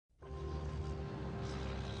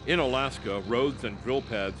In Alaska, roads and drill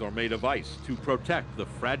pads are made of ice to protect the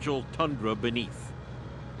fragile tundra beneath.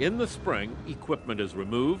 In the spring, equipment is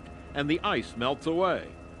removed and the ice melts away,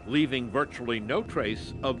 leaving virtually no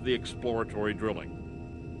trace of the exploratory drilling.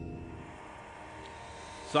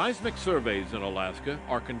 Seismic surveys in Alaska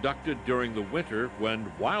are conducted during the winter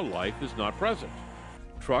when wildlife is not present.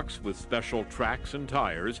 Trucks with special tracks and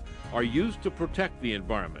tires are used to protect the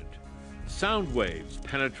environment. Sound waves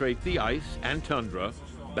penetrate the ice and tundra,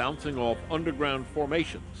 bouncing off underground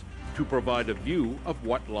formations to provide a view of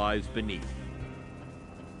what lies beneath.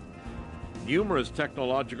 Numerous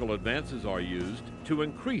technological advances are used to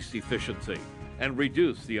increase efficiency and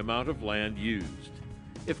reduce the amount of land used.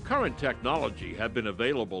 If current technology had been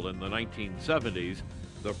available in the 1970s,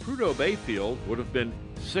 the Prudhoe Bay field would have been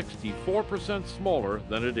 64% smaller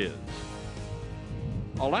than it is.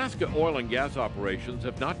 Alaska oil and gas operations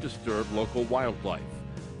have not disturbed local wildlife.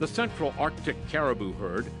 The central Arctic caribou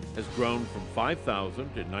herd has grown from 5,000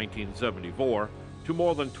 in 1974 to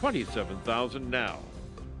more than 27,000 now.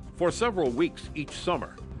 For several weeks each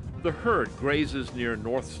summer, the herd grazes near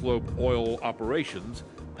North Slope oil operations,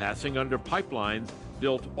 passing under pipelines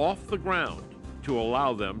built off the ground to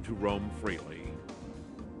allow them to roam freely.